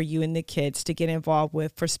fun for you and the kids to get involved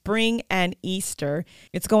with for spring and Easter.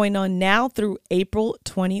 It's going on now through April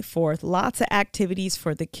 24th. Lots of activities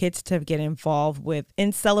for the kids to get involved with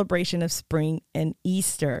in celebration of spring and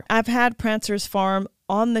Easter. I've had Prancers Farm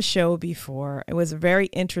on the show before. It was a very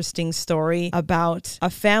interesting story about a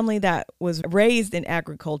family that was raised in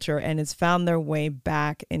agriculture and has found their way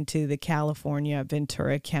back into the California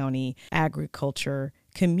Ventura County agriculture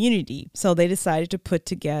community. So they decided to put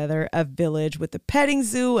together a village with a petting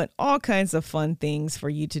zoo and all kinds of fun things for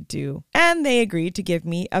you to do. And they agreed to give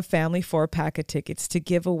me a family 4-pack of tickets to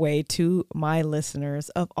give away to my listeners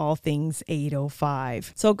of All Things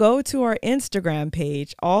 805. So go to our Instagram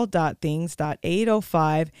page,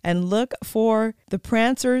 all.things.805, and look for the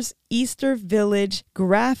Prancers Easter Village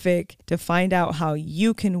graphic to find out how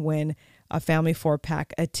you can win a family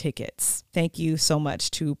 4-pack of tickets. Thank you so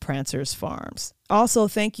much to Prancers Farms. Also,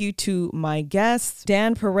 thank you to my guests,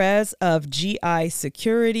 Dan Perez of GI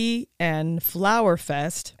Security and Flower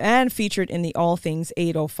Fest, and featured in the All Things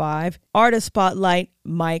 805, Artist Spotlight,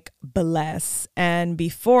 Mike Bless. And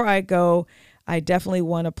before I go, I definitely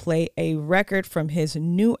want to play a record from his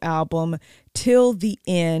new album, Till the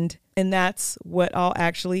End. And that's what I'll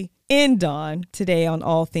actually end on today on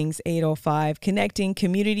All Things 805, connecting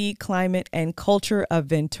community, climate, and culture of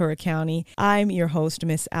Ventura County. I'm your host,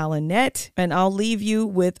 Miss Alannette, and I'll leave you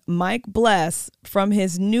with Mike Bless from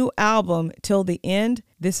his new album, Till the End.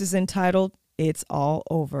 This is entitled, It's All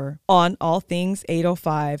Over, on All Things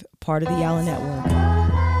 805, part of the Allen Network.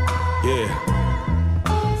 Yeah.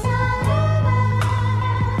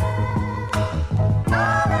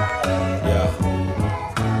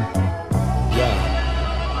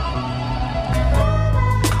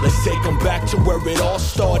 Take them back to where it all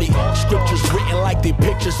started. Scriptures written like they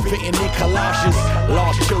pictures fitting in collages.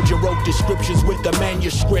 Lost children wrote descriptions with the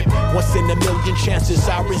manuscript. Once in a million chances,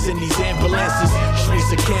 sirens in these ambulances.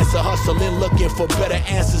 Streets of cancer, hustling, looking for better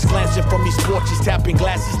answers. Glancing from these porches, tapping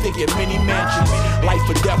glasses, thinking many mansions. Life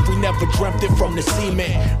or death, we never dreamt it from the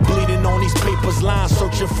cement. Bleeding on these papers, lines,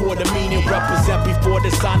 searching for the meaning. Represent before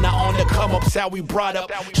the sign, now on the come ups, how we brought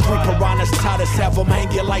up. Street piranhas taught us, have them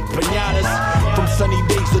hanging like pinatas. From sunny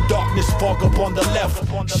days to darkness, fog up on the left.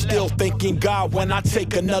 Still thanking God when I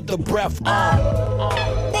take another breath. Baby,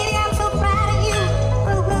 I'm so proud of you.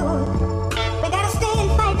 We gotta stay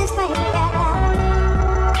and fight this thing together.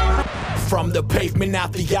 From the pavement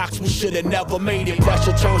out the ox, we should've never made it.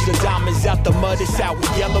 Pressure turns the diamonds out the mud, it's how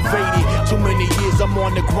we elevated. Too many years I'm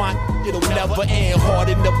on the grind, it'll never end. Hard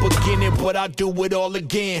in the beginning, but I do it all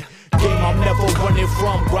again. Game I'm never running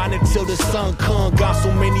from, grinding till the sun come. Got so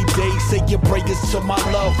many days saying prayers to my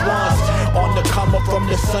loved ones. On the come up from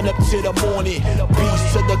the sun up to the morning.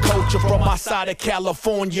 Peace to the culture from my side of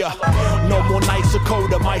California. No more nights of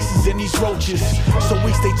colder, mices and these roaches. So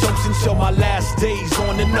we stay toast until my last days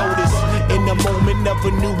on the notice. In the the moment,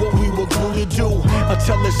 never knew what we were going to do.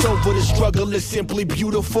 Until it's over, the struggle is simply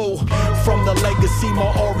beautiful. From the legacy,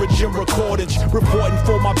 my origin recordings, reporting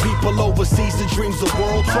for my people overseas, the dreams of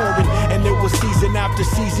world touring. And it was season after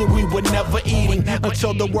season, we were never eating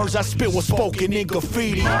until the words I spit were spoken in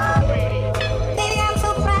graffiti.